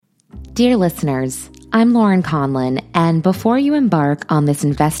Dear listeners, I'm Lauren Conlon, and before you embark on this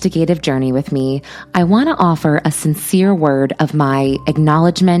investigative journey with me, I want to offer a sincere word of my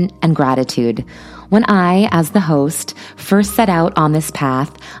acknowledgement and gratitude. When I, as the host, first set out on this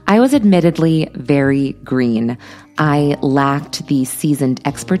path, I was admittedly very green. I lacked the seasoned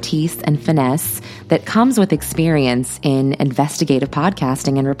expertise and finesse that comes with experience in investigative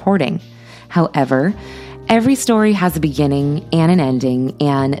podcasting and reporting. However, every story has a beginning and an ending,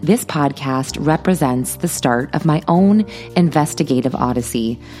 and this podcast represents the start of my own investigative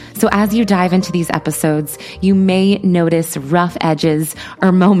odyssey. So as you dive into these episodes, you may notice rough edges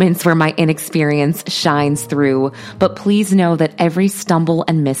or moments where my inexperience shines through, but please know that every stumble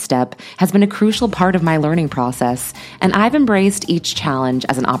and misstep has been a crucial part of my learning process, and I've embraced each challenge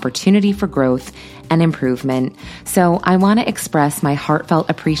as an opportunity for growth and improvement. So I want to express my heartfelt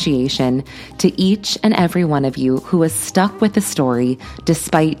appreciation to each and every one of you who has stuck with the story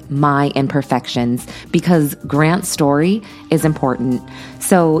despite my imperfections, because Grant's story is important.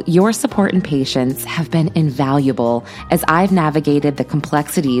 So your support and patience have been invaluable as I've navigated the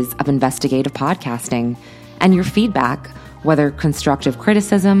complexities of investigative podcasting. And your feedback, whether constructive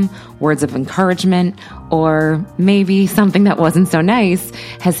criticism, words of encouragement, or maybe something that wasn't so nice,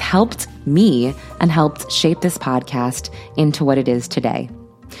 has helped me and helped shape this podcast into what it is today.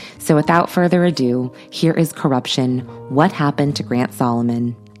 So without further ado, here is Corruption: What Happened to Grant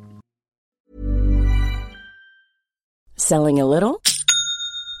Solomon. Selling a little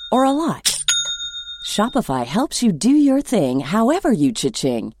or a lot? Shopify helps you do your thing however you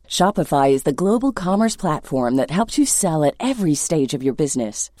cha-ching. Shopify is the global commerce platform that helps you sell at every stage of your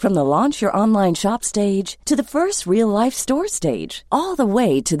business. From the launch your online shop stage to the first real-life store stage, all the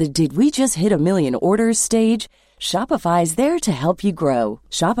way to the did we just hit a million orders stage. Shopify is there to help you grow.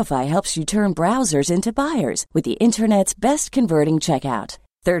 Shopify helps you turn browsers into buyers with the internet's best converting checkout.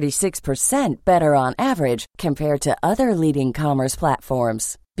 36% better on average compared to other leading commerce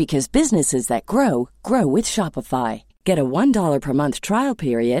platforms. Because businesses that grow, grow with Shopify. Get a $1 per month trial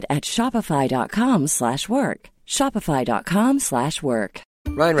period at shopify.com/work. Shopify.com/work.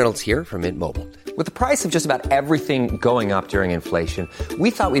 Ryan Reynolds here from Mint Mobile. With the price of just about everything going up during inflation,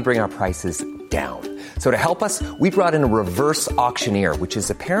 we thought we'd bring our prices down. So to help us, we brought in a reverse auctioneer, which is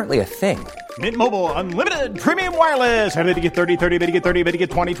apparently a thing. Mint Mobile Unlimited Premium Wireless. How to get 30, 30, bit to get 30, bit to get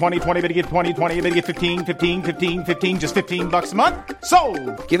 20, 20, 20, bit to get 20, 20, bit to get 15, 15, 15, 15, just $15 a month?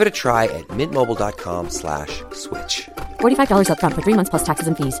 Sold! Give it a try at mintmobile.com/switch. $45 up front for 3 months plus taxes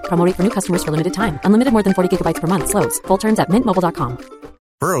and fees. Promo rate for new customers for limited time. Unlimited more than 40 gigabytes per month. Slows full terms at mintmobile.com.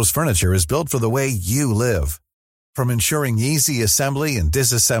 Burrow's furniture is built for the way you live. From ensuring easy assembly and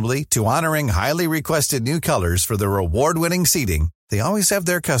disassembly to honoring highly requested new colors for their award-winning seating, they always have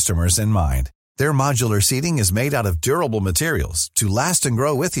their customers in mind. Their modular seating is made out of durable materials to last and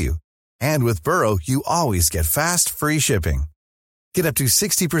grow with you. And with Burrow, you always get fast, free shipping. Get up to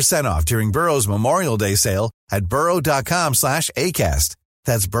 60% off during Burrow's Memorial Day sale at burrow.com/ACAST.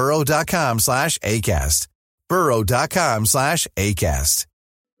 That's burrow.com/ACAST. burrow.com/ACAST.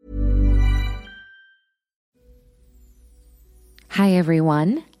 Hi,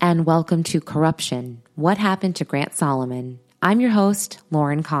 everyone, and welcome to Corruption: What Happened to Grant Solomon. I'm your host,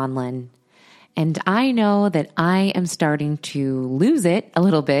 Lauren Conlon, and I know that I am starting to lose it a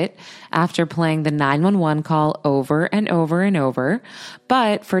little bit after playing the 911 call over and over and over.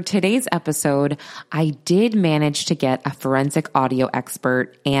 But for today's episode, I did manage to get a forensic audio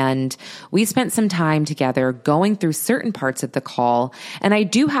expert, and we spent some time together going through certain parts of the call. And I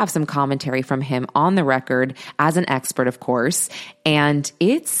do have some commentary from him on the record as an expert, of course, and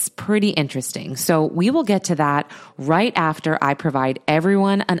it's pretty interesting. So we will get to that right after I provide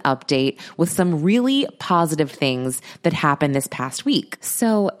everyone an update with some really positive things that happened this past week.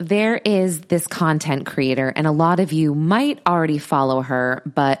 So there is this content creator, and a lot of you might already follow her,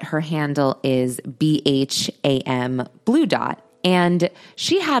 but her handle is BHAM Blue Dot. And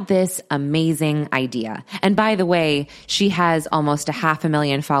she had this amazing idea. And by the way, she has almost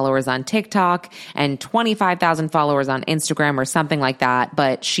 500,000 followers on TikTok and 25,000 followers on Instagram or something like that,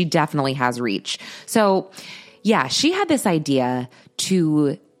 but she definitely has reach. So yeah, she had this idea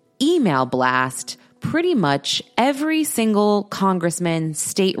to email blast pretty much every single congressman,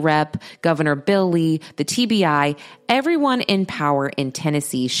 state rep, Governor Bill Lee, the TBI, everyone in power in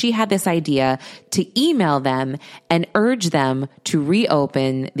Tennessee. She had this idea to email them and urge them to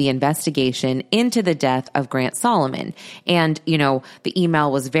reopen the investigation into the death of Grant Solomon. And, you know, the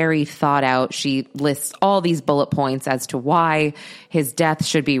email was very thought out. She lists all these bullet points as to why his death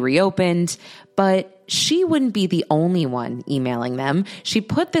should be reopened. But she wouldn't be the only one emailing them. She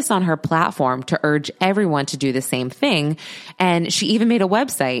put this on her platform to urge everyone to do the same thing. And she even made a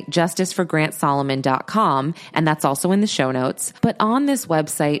website, justiceforgrantsolomon.com, and that's also in the show notes. But on this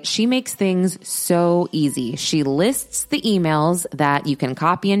website, she makes things so easy. She lists the emails that you can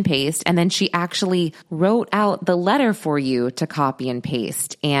copy and paste, and then she actually wrote out the letter for you to copy and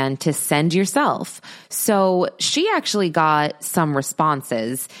paste and to send yourself. So she actually got some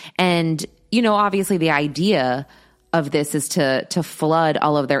responses, and obviously the idea of this is to flood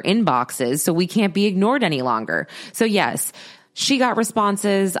all of their inboxes so we can't be ignored any longer. So yes, she got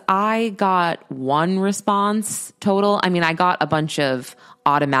responses. I got one response total. I mean, I got a bunch of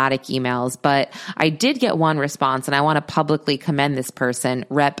automatic emails, but I did get one response, and I want to publicly commend this person,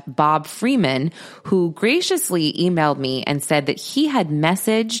 Rep. Bob Freeman, who graciously emailed me and said that he had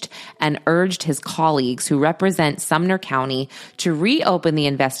messaged and urged his colleagues who represent Sumner County to reopen the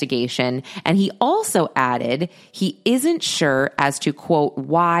investigation, and he also added he isn't sure as to, quote,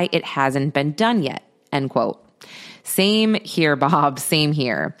 why it hasn't been done yet, end quote. Same here, Bob. Same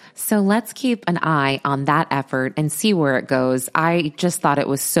here. So let's keep an eye on that effort and see where it goes. I just thought it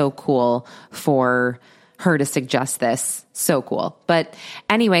was so cool for her to suggest this. So cool. But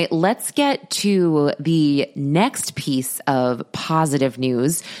anyway, let's get to the next piece of positive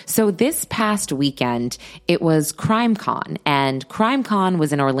news. So this past weekend, it was CrimeCon, and CrimeCon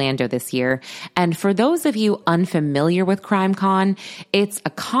was in Orlando this year. And for those of you unfamiliar with CrimeCon, it's a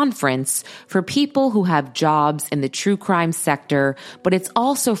conference for people who have jobs in the true crime sector, but it's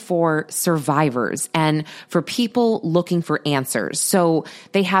also for survivors and for people looking for answers. So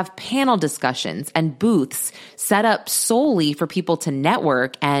they have panel discussions and booths set up solely for people to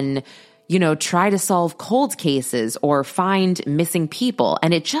network and, try to solve cold cases or find missing people.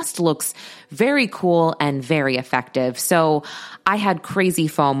 And it just looks very cool and very effective. So I had crazy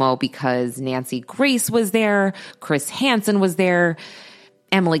FOMO because Nancy Grace was there, Chris Hansen was there,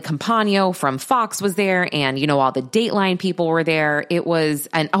 Emily Compagno from Fox was there, and, all the Dateline people were there. It was,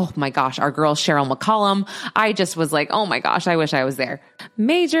 and oh my gosh, our girl Cheryl McCollum. I just was like, oh my gosh, I wish I was there.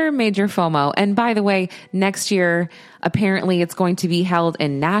 Major FOMO. And by the way, next year, apparently it's going to be held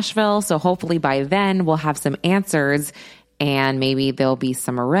in Nashville. So hopefully by then we'll have some answers and maybe there'll be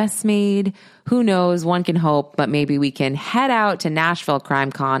some arrests made. Who knows? One can hope, but maybe we can head out to Nashville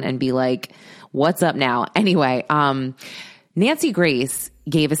CrimeCon and be like, what's up now? Anyway, Nancy Grace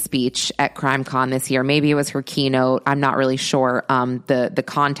gave a speech at CrimeCon this year. Maybe it was her keynote. I'm not really sure the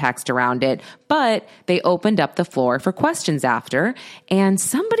context around it, but they opened up the floor for questions after, and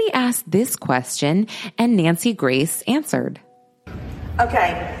somebody asked this question, and Nancy Grace answered.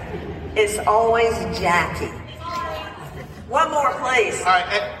 Okay, it's always Jackie. One more, please. All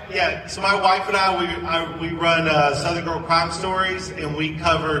right, yeah. So my wife and I, we run Southern Girl Crime Stories, and we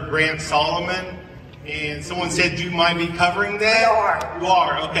cover Grant Solomon. And someone said you might be covering that? You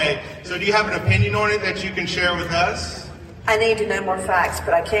are, okay. So do you have an opinion on it that you can share with us? I need to know more facts,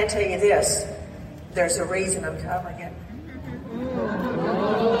 but I can tell you this. There's a reason I'm covering it.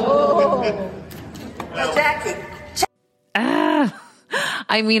 Jackie.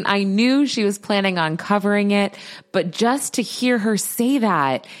 I mean, I knew she was planning on covering it, but just to hear her say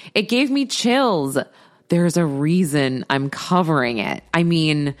that, it gave me chills. There's a reason I'm covering it. I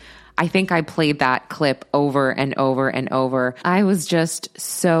mean, I think I played that clip over and over and over. I was just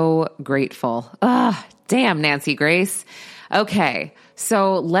so grateful. Damn, Nancy Grace. Okay,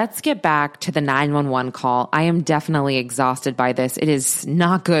 so let's get back to the 911 call. I am definitely exhausted by this. It is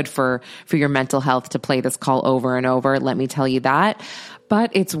not good for your mental health to play this call over and over, let me tell you that. But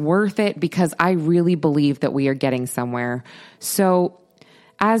it's worth it because I really believe that we are getting somewhere. So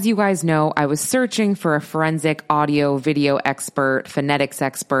as you guys know, I was searching for a forensic audio video expert, phonetics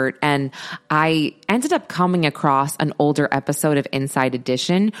expert, and I ended up coming across an older episode of Inside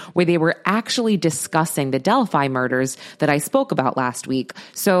Edition where they were actually discussing the Delphi murders that I spoke about last week.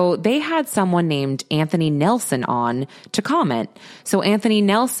 So they had someone named Anthony Nelson on to comment. So Anthony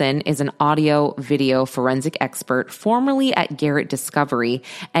Nelson is an audio video forensic expert, formerly at Garrett Discovery,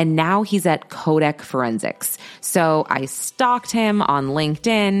 and now he's at Codec Forensics. So I stalked him on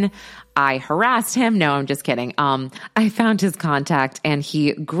LinkedIn. I harassed him. No, I'm just kidding. I found his contact and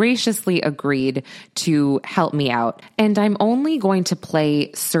he graciously agreed to help me out. And I'm only going to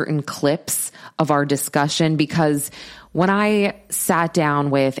play certain clips of our discussion because when I sat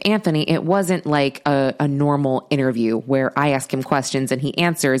down with Anthony, it wasn't like a normal interview where I ask him questions and he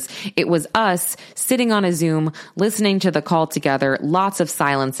answers. It was us sitting on a Zoom, listening to the call together, lots of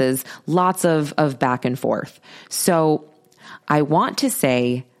silences, lots of back and forth. So I want to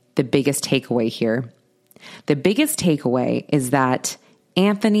say the biggest takeaway here. The biggest takeaway is that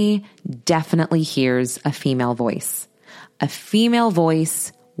Anthony definitely hears a female voice. A female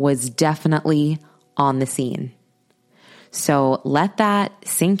voice was definitely on the scene. So let that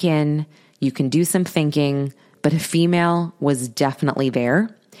sink in. You can do some thinking, but a female was definitely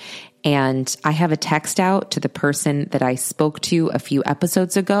there. And I have a text out to the person that I spoke to a few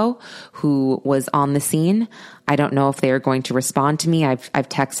episodes ago who was on the scene. I don't know if they are going to respond to me. I've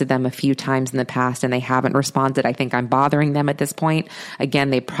texted them a few times in the past and they haven't responded. I think I'm bothering them at this point.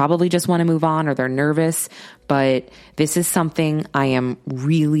 Again, they probably just want to move on or they're nervous, but this is something I am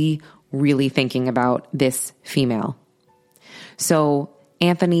really, really thinking about, this female. So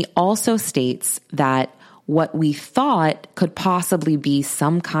Anthony also states that what we thought could possibly be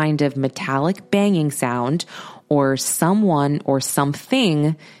some kind of metallic banging sound or someone or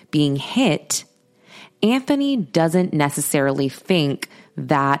something being hit, Anthony doesn't necessarily think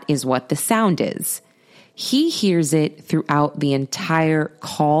that is what the sound is. He hears it throughout the entire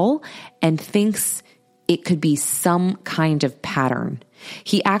call and thinks it could be some kind of pattern.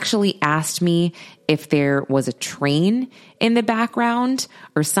 He actually asked me if there was a train in the background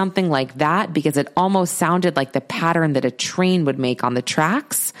or something like that, because it almost sounded like the pattern that a train would make on the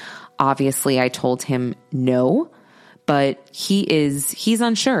tracks. Obviously, I told him no, but he's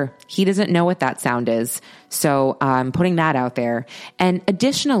unsure. He doesn't know what that sound is. So I'm putting that out there. And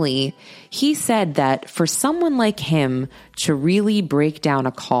additionally, he said that for someone like him to really break down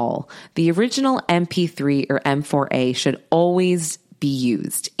a call, the original MP3 or M4A should always be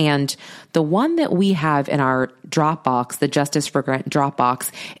used. And the one that we have in our Dropbox, the Justice for Grant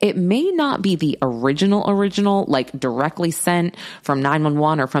Dropbox, it may not be the original, like directly sent from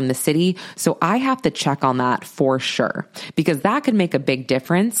 911 or from the city. So I have to check on that for sure, because that could make a big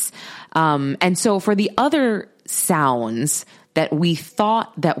difference. And so for the other sounds that we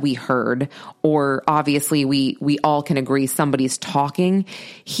thought that we heard, or obviously we all can agree somebody's talking,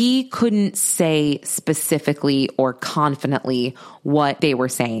 he couldn't say specifically or confidently what they were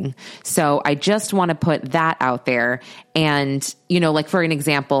saying. So I just want to put that out there. And, like for an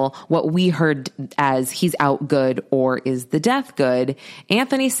example, what we heard as he's out good or is the death good,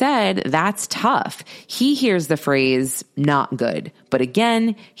 Anthony said that's tough. He hears the phrase not good, but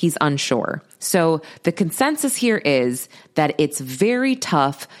again, he's unsure. So the consensus here is that it's very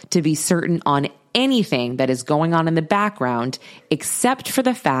tough to be certain on anything that is going on in the background, except for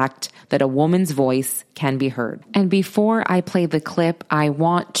the fact that a woman's voice can be heard. And before I play the clip, I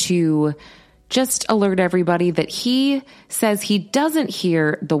want to just alert everybody that he says he doesn't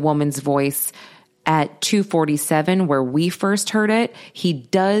hear the woman's voice at 2:47 where we first heard it. He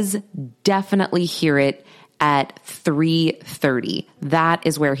does definitely hear it at 3:30. That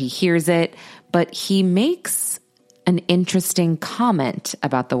is where he hears it, but he makes an interesting comment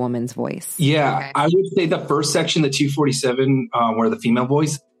about the woman's voice. Yeah, okay. I would say the first section, the 2:47, where the female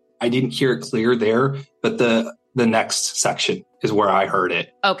voice, I didn't hear it clear there, but the next section is where I heard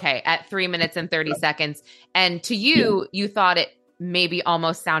it. Okay, at 3 minutes and 30 seconds. And to you, you thought it maybe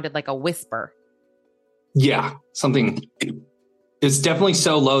almost sounded like a whisper. Yeah, something. It's definitely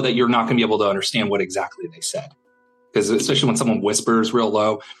so low that you're not going to be able to understand what exactly they said. Because especially when someone whispers real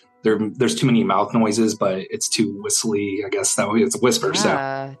low, there's too many mouth noises, but it's too whistly. I guess that way it's a whisper.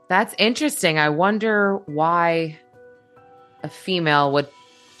 So that's interesting. I wonder why a female would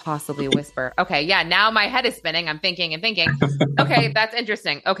possibly whisper. Okay, yeah. Now my head is spinning. I'm thinking. Okay, that's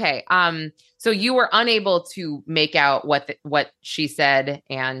interesting. Okay, so you were unable to make out what she said,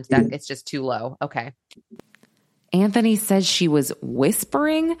 and that it's just too low. Okay. Anthony says she was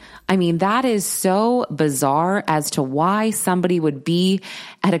whispering. I mean, that is so bizarre as to why somebody would be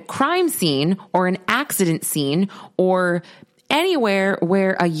at a crime scene or an accident scene or anywhere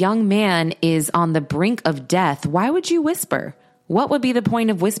where a young man is on the brink of death. Why would you whisper? What would be the point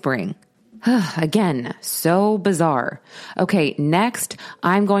of whispering? Again, so bizarre. Okay, next,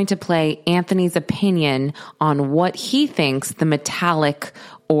 I'm going to play Anthony's opinion on what he thinks the metallic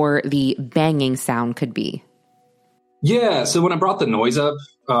or the banging sound could be. Yeah, so when I brought the noise up,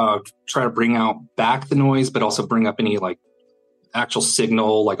 try to bring out back the noise, but also bring up any like actual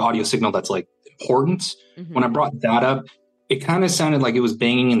signal, like audio signal that's like important. Mm-hmm. When I brought that up, it kind of sounded like it was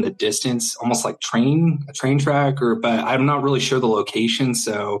banging in the distance, almost like a train track, but I'm not really sure the location.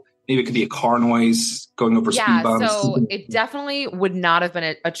 So maybe it could be a car noise going over speed bumps. Yeah, so it definitely would not have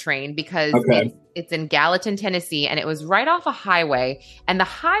been a train because it's in Gallatin, Tennessee, and it was right off a highway. And the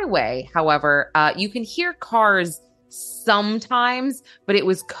highway, however, you can hear cars sometimes, but it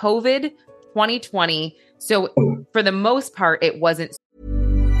was COVID 2020. So for the most part, it wasn't.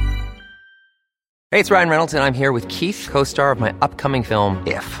 Hey, it's Ryan Reynolds, and I'm here with Keith, co-star of my upcoming film,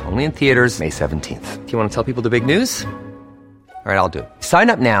 If, only in theaters May 17th. Do you want to tell people the big news? All right, I'll do it. Sign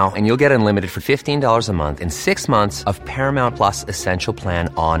up now and you'll get unlimited for $15 a month and 6 months of Paramount Plus Essential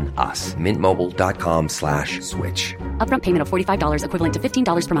Plan on us. MintMobile.com/switch. Upfront payment of $45 equivalent to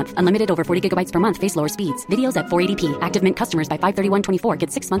 $15 per month. Unlimited over 40 gigabytes per month. Face lower speeds. Videos at 480p. Active Mint customers by 531.24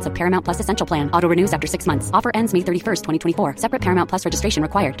 get 6 months of Paramount Plus Essential Plan. Auto renews after 6 months. Offer ends May 31st, 2024. Separate Paramount Plus registration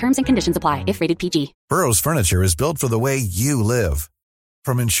required. Terms and conditions apply if rated PG. Burrow's furniture is built for the way you live.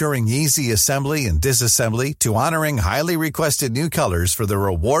 From ensuring easy assembly and disassembly to honoring highly requested new colors for their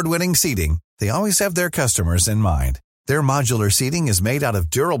award-winning seating, they always have their customers in mind. Their modular seating is made out of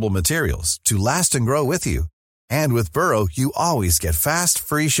durable materials to last and grow with you. And with Burrow, you always get fast,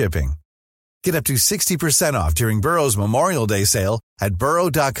 free shipping. Get up to 60% off during Burrow's Memorial Day sale at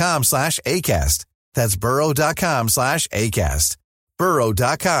burrow.com/ACAST. That's burrow.com/ACAST.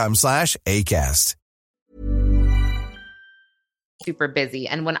 burrow.com/ACAST. Super busy.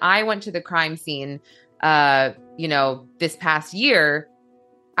 And when I went to the crime scene, this past year,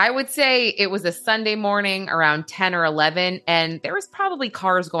 I would say it was a Sunday morning around 10 or 11. And there was probably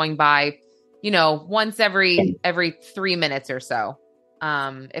cars going by, once every 3 minutes or so.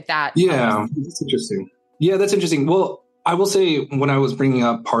 If that. Yeah, that's interesting. Yeah, that's interesting. Well, I will say when I was bringing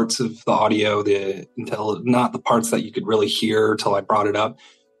up parts of the audio, not the parts that you could really hear till I brought it up,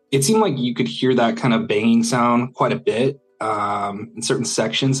 it seemed like you could hear that kind of banging sound quite a bit. In certain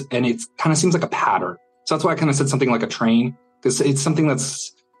sections, and it kind of seems like a pattern. So that's why I kind of said something like a train, because it's something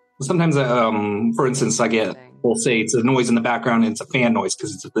that's sometimes, for instance, we'll say it's a noise in the background and it's a fan noise,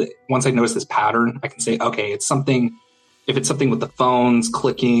 because once I notice this pattern, I can say, okay, it's something, if it's something with the phones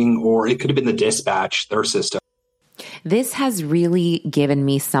clicking, or it could have been the dispatch, their system. This has really given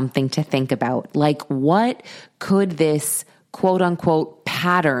me something to think about. Like, what could this quote unquote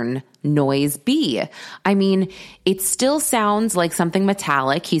pattern noise be? I mean, it still sounds like something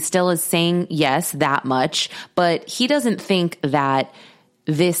metallic. He still is saying yes, that much, but he doesn't think that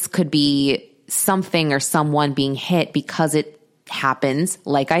this could be something or someone being hit because it happens,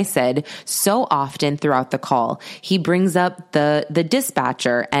 like I said, so often throughout the call. He brings up the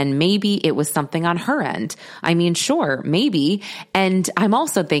dispatcher, and maybe it was something on her end. I mean, sure, maybe. And I'm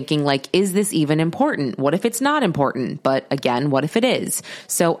also thinking, like, is this even important? What if it's not important? But again, what if it is?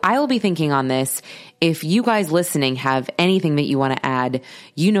 So I will be thinking on this. If you guys listening have anything that you want to add,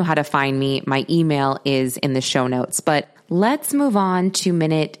 you know how to find me. My email is in the show notes. But let's move on to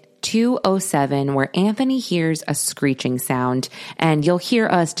minute 207, where Anthony hears a screeching sound, and you'll hear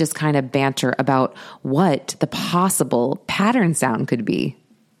us just kind of banter about what the possible pattern sound could be.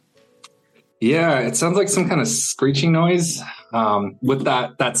 Yeah, it sounds like some kind of screeching noise with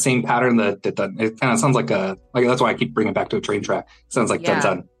that same pattern that it kind of sounds like that's why I keep bringing it back to a train track. It sounds like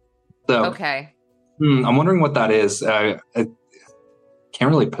dun-dun. So, okay. I'm wondering what that is. I can't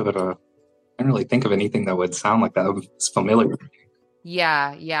really think of anything that would sound like that. It's familiar.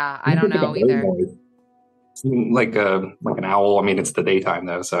 Yeah. I don't know either. Like an owl. I mean, it's the daytime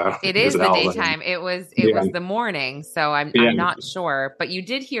though, so it is the daytime. It was the morning, so I'm not sure. But you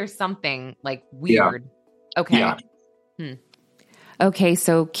did hear something like weird. Yeah. Okay. Yeah. Okay,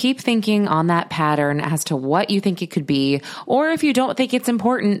 so keep thinking on that pattern as to what you think it could be, or if you don't think it's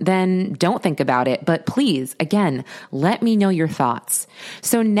important, then don't think about it. But please, again, let me know your thoughts.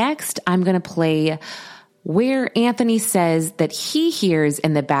 So next, I'm going to play where Anthony says that he hears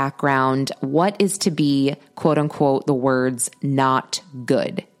in the background what is to be, quote unquote, the words "not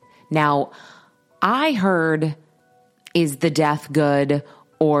good." Now, I heard, is the death good,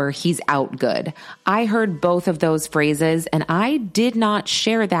 or he's out good. I heard both of those phrases, and I did not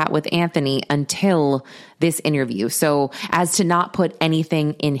share that with Anthony until this interview. So as to not put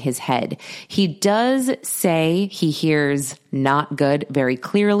anything in his head, he does say he hears not good very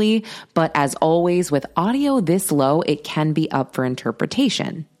clearly, but as always with audio this low, it can be up for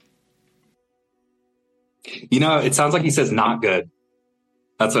interpretation. It sounds like he says not good.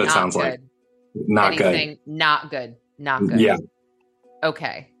 That's what it sounds like. Not good. Saying not good. Not good. Yeah.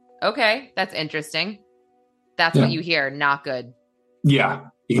 Okay. That's interesting. That's what you hear. Not good. Yeah.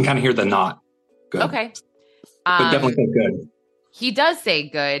 You can kind of hear the not good. Okay. But definitely say good. He does say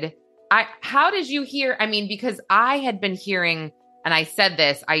good. How did you hear? I mean, because I had been hearing, and I said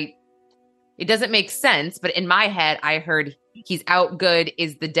this, it doesn't make sense, but in my head, I heard he's out good.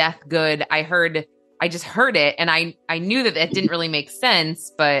 Is the death good? I just heard it, and I knew that didn't really make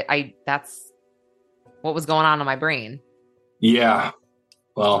sense, but that's what was going on in my brain. Yeah.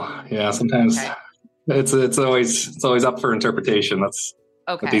 Well, yeah, sometimes it's always up for interpretation. That's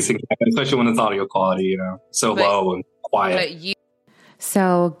what these things happen, especially when it's audio quality, so low and quiet.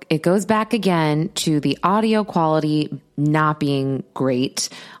 So it goes back again to the audio quality not being great.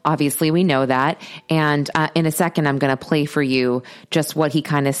 Obviously, we know that. And in a second, I'm going to play for you just what he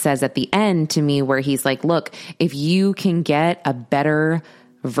kind of says at the end to me, where he's like, look, if you can get a better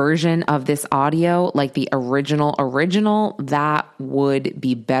version of this audio, like the original, that would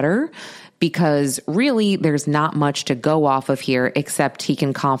be better, because really there's not much to go off of here, except he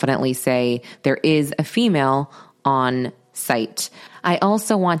can confidently say there is a female on site. I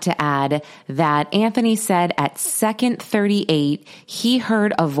also want to add that Anthony said at second 38, he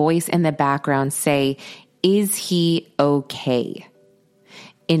heard a voice in the background say, "Is he okay?"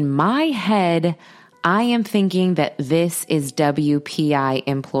 In my head, I am thinking that this is WPI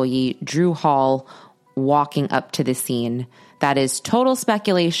employee Drew Hall walking up to the scene. That is total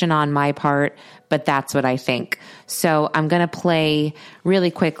speculation on my part, but that's what I think. So I'm going to play really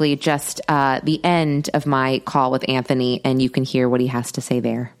quickly just the end of my call with Anthony, and you can hear what he has to say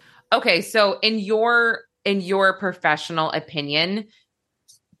there. Okay, so in your professional opinion,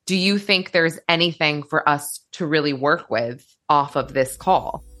 do you think there's anything for us to really work with off of this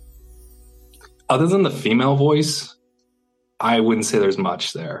call? Other than the female voice, I wouldn't say there's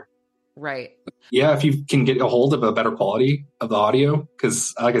much there. Right. Yeah, if you can get a hold of a better quality of the audio,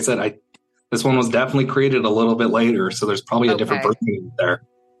 because like I said, this one was definitely created a little bit later, so there's probably a different version there.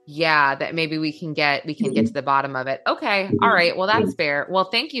 Yeah, that maybe we can get to the bottom of it. Okay. All right. Well, that's fair. Well,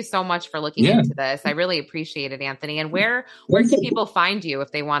 thank you so much for looking into this. I really appreciate it, Anthony. And where can people find you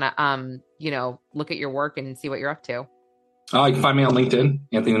if they want to look at your work and see what you're up to? You can find me on LinkedIn,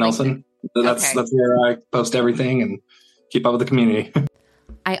 Anthony Nelson. That's where I post everything and keep up with the community.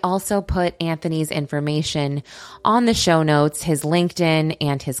 I also put Anthony's information on the show notes, his LinkedIn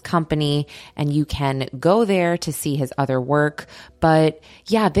and his company, and you can go there to see his other work. But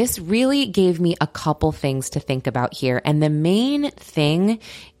yeah, this really gave me a couple things to think about here. And the main thing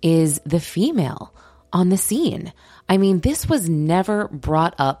is the female on the scene. I mean, this was never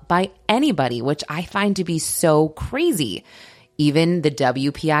brought up by anybody, which I find to be so crazy. Even the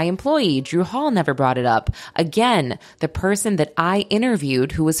WPI employee, Drew Hall, never brought it up. Again, the person that I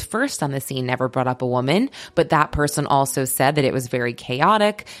interviewed who was first on the scene never brought up a woman, but that person also said that it was very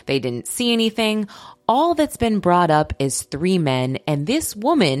chaotic. They didn't see anything. All that's been brought up is 3 men, and this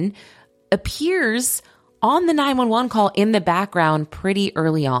woman appears on the 911 call in the background pretty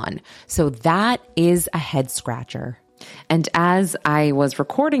early on. So that is a head scratcher. And as I was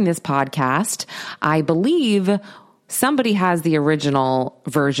recording this podcast, I believe somebody has the original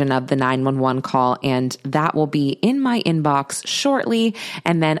version of the 911 call, and that will be in my inbox shortly.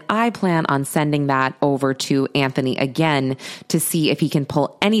 And then I plan on sending that over to Anthony again to see if he can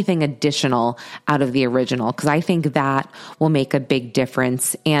pull anything additional out of the original, because I think that will make a big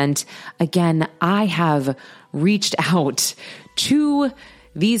difference. And again, I have reached out to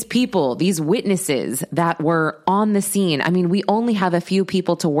these people, these witnesses that were on the scene. I mean, we only have a few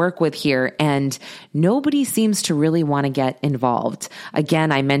people to work with here, and nobody seems to really want to get involved.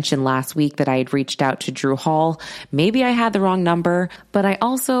 Again, I mentioned last week that I had reached out to Drew Hall. Maybe I had the wrong number, but I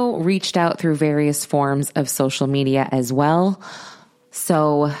also reached out through various forms of social media as well.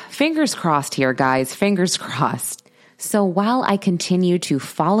 So fingers crossed here, guys, fingers crossed. So while I continue to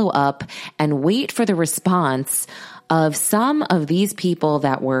follow up and wait for the response of some of these people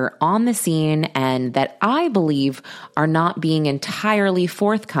that were on the scene and that I believe are not being entirely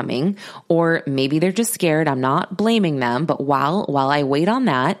forthcoming, or maybe they're just scared. I'm not blaming them, but while I wait on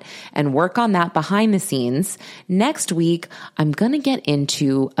that and work on that behind the scenes, next week, I'm going to get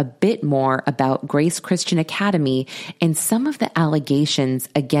into a bit more about Grace Christian Academy and some of the allegations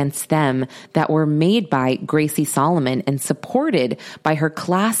against them that were made by Gracie Solomon and supported by her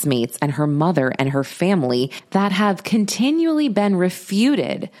classmates and her mother and her family that have continually been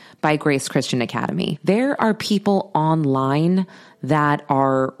refuted by Grace Christian Academy. There are people online that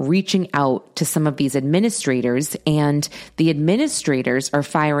are reaching out to some of these administrators, and the administrators are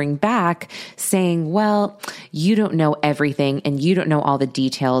firing back saying, well, you don't know everything and you don't know all the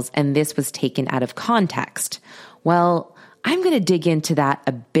details, and this was taken out of context. Well, I'm going to dig into that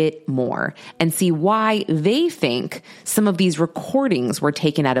a bit more and see why they think some of these recordings were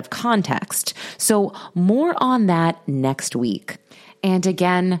taken out of context. So more on that next week. And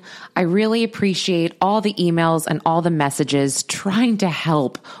again, I really appreciate all the emails and all the messages trying to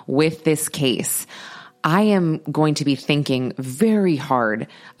help with this case. I am going to be thinking very hard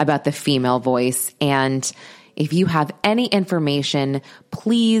about the female voice. And if you have any information,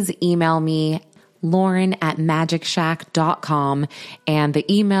 please email me, Lauren@magicshack.com, and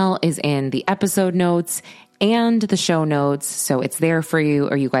the email is in the episode notes and the show notes. So it's there for you,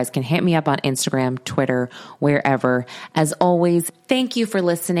 or you guys can hit me up on Instagram, Twitter, wherever. As always, thank you for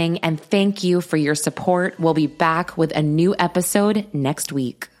listening and thank you for your support. We'll be back with a new episode next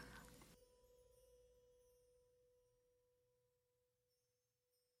week.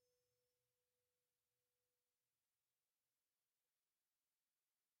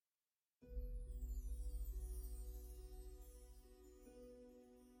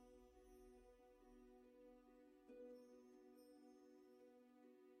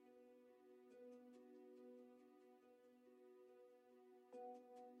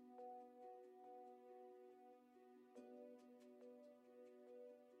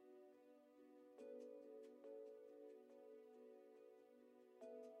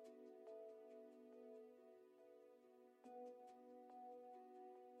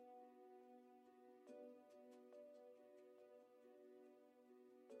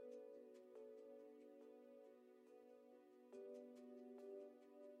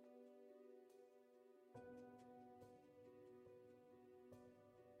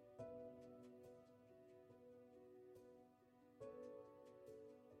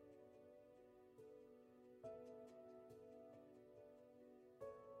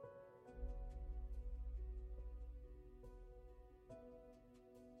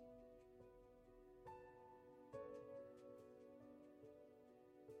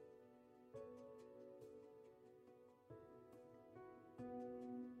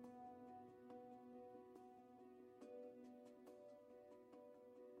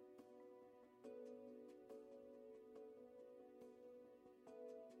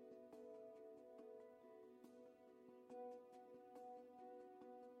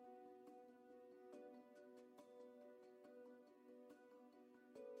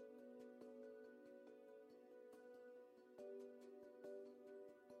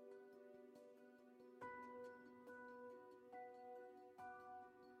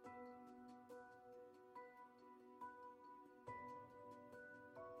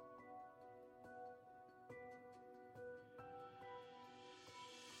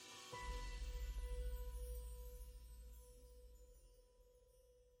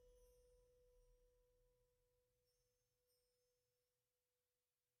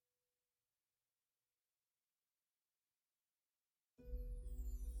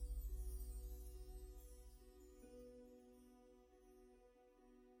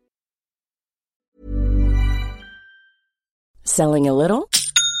 Selling a little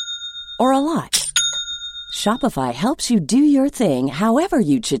or a lot? Shopify helps you do your thing however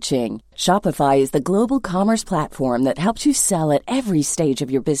you cha-ching. Shopify is the global commerce platform that helps you sell at every stage of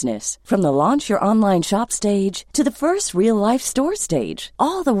your business. From the launch your online shop stage to the first real-life store stage,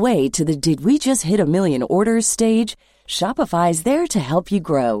 all the way to the did we just hit a million orders stage. Shopify is there to help you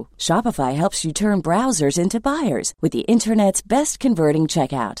grow. Shopify helps you turn browsers into buyers with the internet's best converting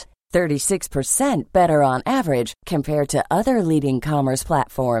checkout. 36% better on average compared to other leading commerce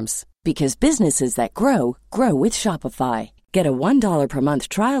platforms. Because businesses that grow, grow with Shopify. Get a $1 per month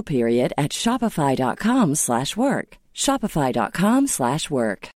trial period at shopify.com/work.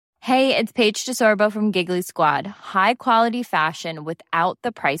 Shopify.com/work. Hey, it's Paige DeSorbo from Giggly Squad. High quality fashion without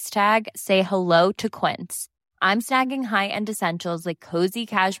the price tag. Say hello to Quince. I'm snagging high-end essentials like cozy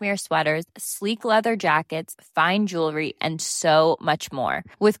cashmere sweaters, sleek leather jackets, fine jewelry, and so much more.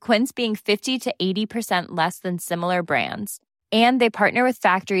 With Quince being 50 to 80% less than similar brands. And they partner with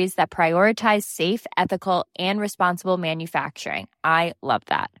factories that prioritize safe, ethical, and responsible manufacturing. I love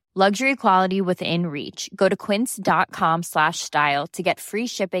that. Luxury quality within reach. Go to quince.com/style to get free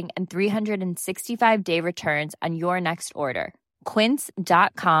shipping and 365-day returns on your next order.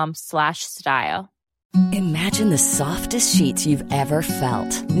 Quince.com/style. Imagine the softest sheets you've ever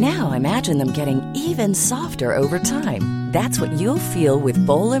felt. Now imagine them getting even softer over time. That's what you'll feel with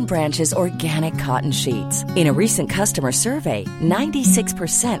Boll & Branch's organic cotton sheets. In a recent customer survey,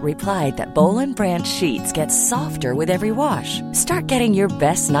 96% replied that Boll & Branch sheets get softer with every wash. Start getting your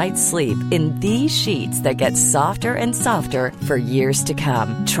best night's sleep in these sheets that get softer and softer for years to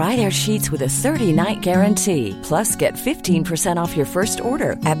come. Try their sheets with a 30-night guarantee. Plus, get 15% off your first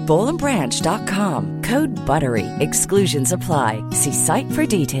order at bollandbranch.com. Code BUTTERY. Exclusions apply. See site for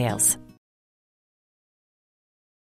details.